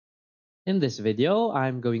In this video,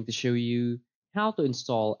 I'm going to show you how to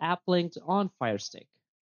install Applinked on Firestick.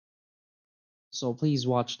 So please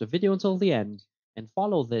watch the video until the end and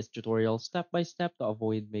follow this tutorial step by step to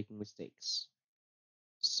avoid making mistakes.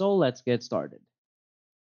 So let's get started.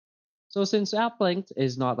 So since Applinked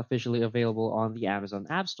is not officially available on the Amazon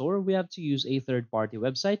App Store, we have to use a third-party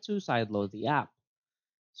website to sideload the app.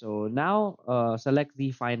 So now select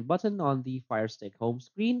the Find button on the Firestick home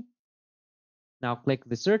screen. Now click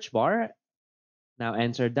the search bar. Now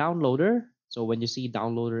enter downloader. So when you see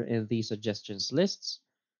downloader in the suggestions lists,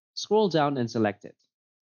 scroll down and select it.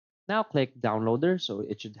 Now click downloader. So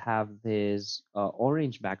it should have this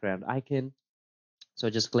orange background icon. So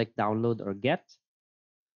just click download or get.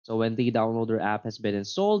 So when the downloader app has been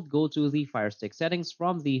installed, go to the Fire Stick settings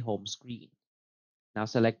from the home screen. Now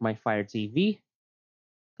select My Fire TV,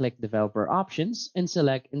 click developer options and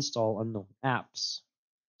select install unknown apps.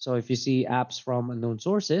 So if you see apps from unknown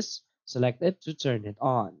sources, select it to turn it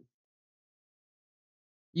on.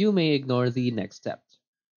 You may ignore the next step.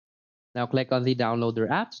 Now click on the downloader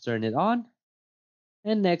app to turn it on.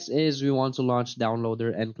 And next is we want to launch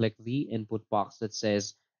downloader and click the input box that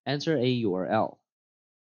says enter a URL.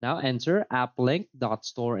 Now enter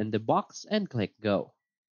applink.store in the box and click go.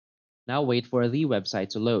 Now wait for the website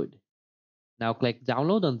to load. Now click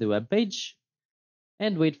download on the web page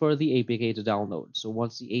and wait for the APK to download. So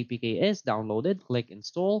once the APK is downloaded, click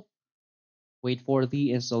install, wait for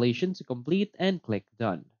the installation to complete and click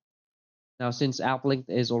done. Now, since Applinked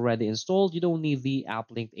is already installed, you don't need the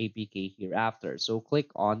Applinked APK hereafter. So click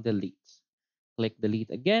on delete. Click delete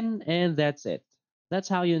again, and that's it. That's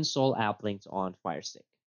how you install Applinked on Firestick.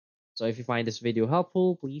 So if you find this video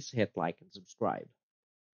helpful, please hit like and subscribe.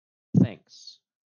 Thanks.